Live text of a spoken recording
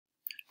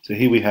So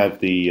here we have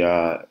the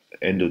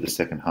end of the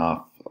second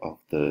half of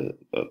the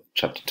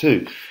chapter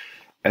 2,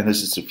 and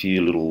there's just a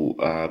few little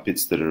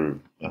bits that are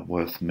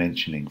worth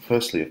mentioning.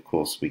 Firstly, of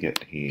course, we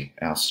get here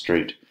our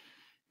street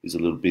is a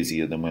little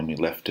busier than when we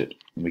left it,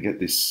 and we get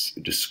this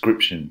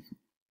description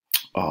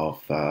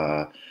of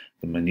the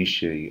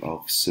minutiae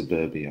of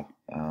suburbia,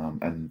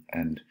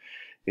 and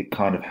it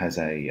kind of has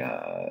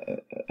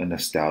a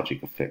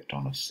nostalgic effect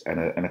on us and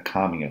a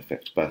calming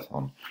effect both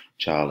on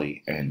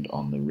Charlie and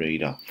on the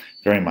reader.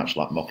 Very much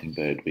like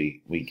Mockingbird,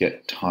 we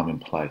get time and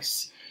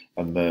place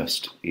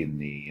immersed in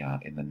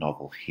the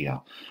novel here,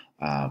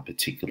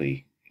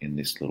 particularly in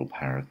this little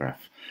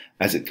paragraph.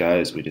 As it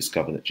goes, we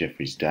discover that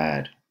Geoffrey's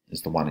dad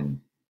is the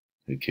one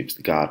who keeps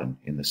the garden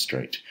in the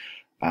street.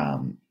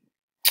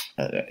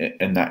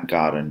 And that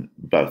garden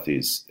both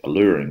is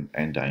alluring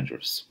and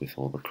dangerous with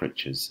all the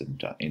creatures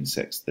and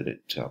insects that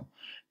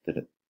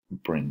it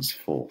brings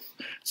forth.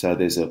 So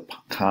there's a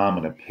calm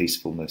and a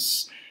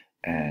peacefulness,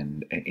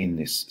 and in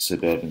this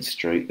suburban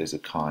street there's a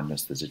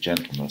kindness, there's a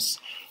gentleness,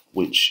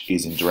 which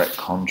is in direct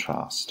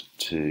contrast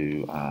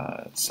to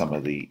some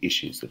of the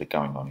issues that are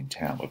going on in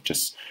town. We've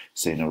just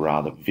seen a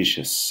rather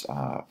vicious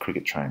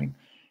cricket training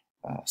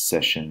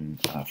session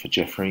for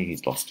Geoffrey.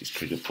 He's lost his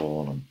cricket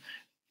ball and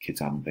kids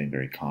haven't been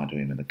very kind to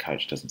him, and the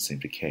coach doesn't seem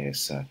to care.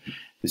 So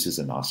this is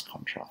a nice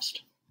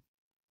contrast.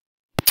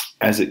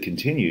 As it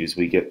continues,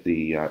 we get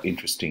the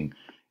interesting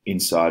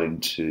insight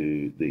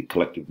into the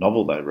collective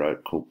novel they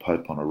wrote called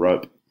Pope on a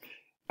Rope,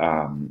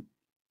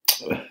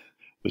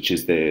 which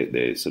is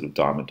their sort of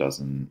dime a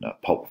dozen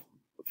pulp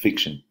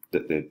fiction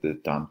that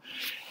they've done.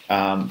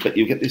 But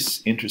you get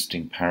this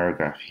interesting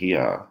paragraph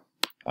here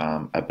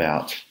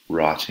about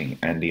writing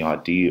and the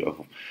idea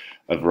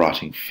of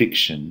writing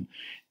fiction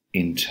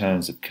in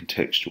terms of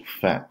contextual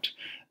fact,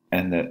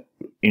 and that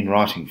in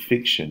writing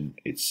fiction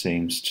it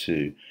seems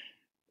to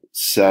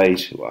say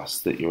to us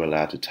that you're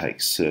allowed to take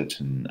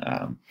certain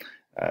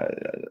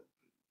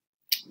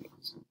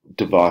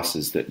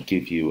devices that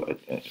give you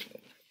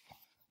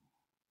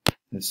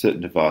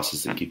certain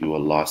devices that give you a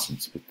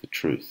license with the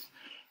truth.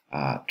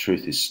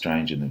 Truth is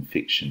stranger than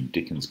fiction.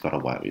 Dickens got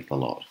away with a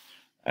lot.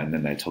 And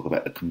then they talk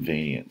about the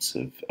convenience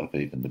of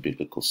even the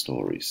biblical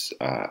stories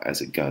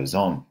as it goes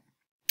on.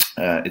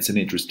 It's an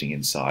interesting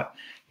insight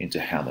into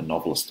how the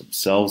novelists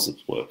themselves are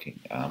working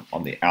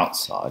on the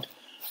outside,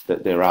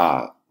 that there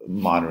are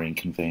minor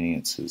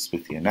inconveniences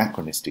with the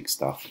anachronistic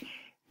stuff,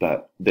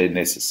 but they're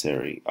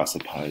necessary, I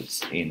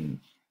suppose,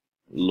 in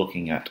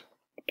looking at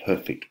a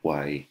perfect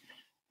way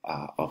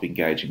of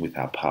engaging with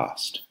our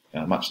past,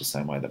 much the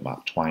same way that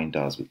Mark Twain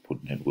does with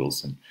Pudd'nhead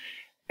Wilson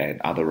and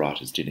other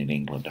writers did in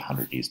England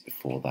 100 years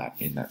before that,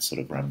 in that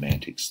sort of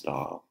romantic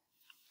style.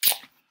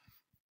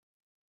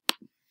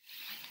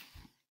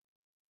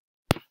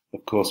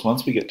 Of course,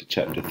 once we get to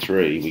chapter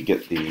 3, we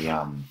get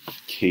the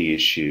key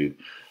issue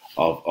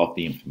of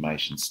the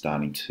information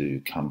starting to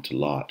come to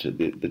light.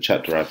 The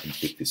chapter opens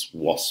with this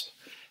wasp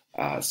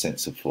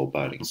sense of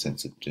foreboding,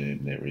 sense of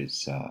doom. There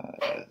is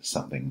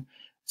something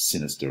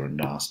sinister and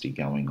nasty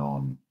going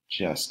on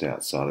just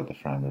outside of the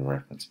frame of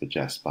reference for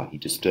Jasper. He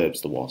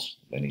disturbs the wasp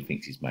and he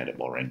thinks he's made it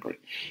more angry.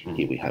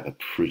 Here we have a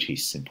pretty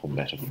simple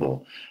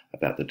metaphor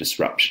about the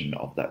disruption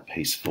of that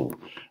peaceful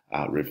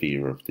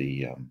revere of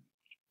the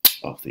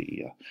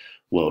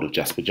world of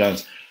Jasper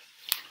Jones.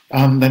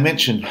 They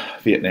mention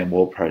Vietnam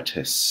War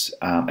protests,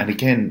 and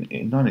again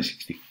in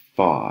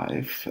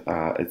 1965,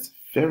 it's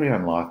very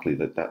unlikely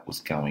that that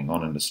was going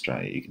on in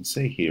Australia. You can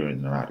see here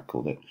in the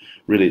article that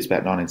really it's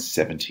about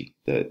 1970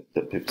 that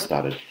people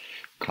started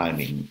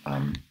claiming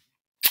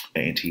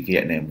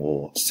anti-Vietnam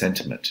War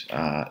sentiment.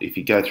 If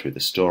you go through the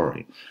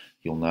story,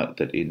 you'll note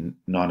that in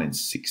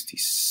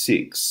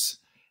 1966,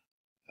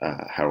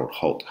 Harold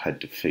Holt had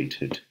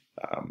defeated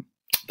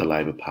the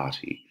Labor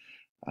Party,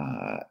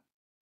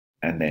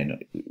 and then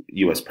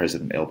US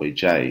President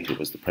LBJ, who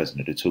was the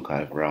president who took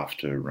over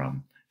after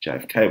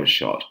JFK was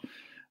shot,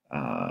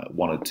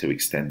 wanted to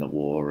extend the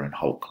war, and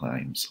Holt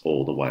claims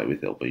all the way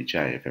with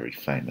LBJ, a very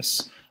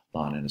famous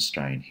line in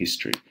Australian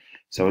history.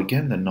 So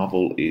again, the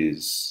novel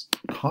is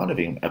kind of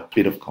in a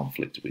bit of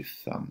conflict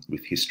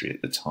with history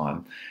at the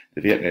time.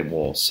 The Vietnam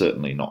War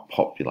certainly not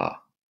popular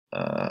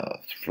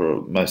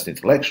for most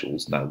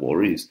intellectuals. No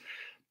war is.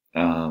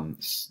 I'm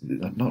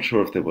not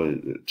sure if there were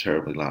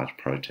terribly large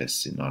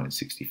protests in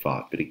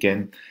 1965, but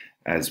again,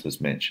 as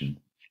was mentioned,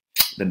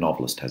 the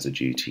novelist has a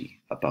duty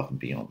above and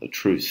beyond the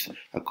truth,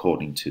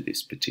 according to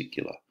this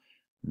particular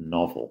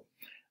novel.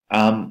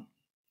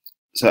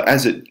 So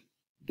as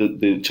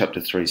the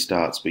chapter 3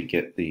 starts, we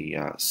get the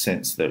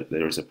sense that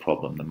there is a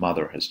problem. The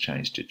mother has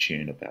changed her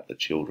tune about the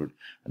children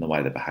and the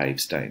way they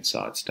behave, stay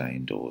inside, stay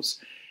indoors.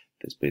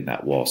 There's been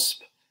that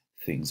wasp.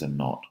 Things are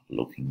not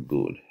looking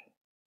good.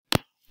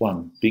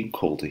 One big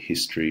call to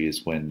history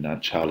is when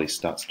Charlie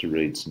starts to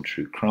read some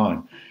true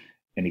crime,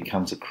 and he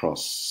comes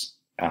across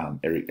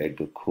Eric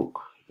Edgar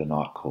Cooke, The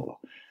Nightcaller.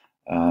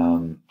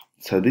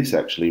 So this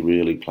actually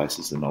really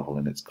places the novel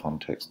in its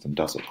context and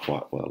does it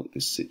quite well at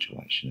this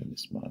situation in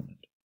this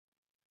moment.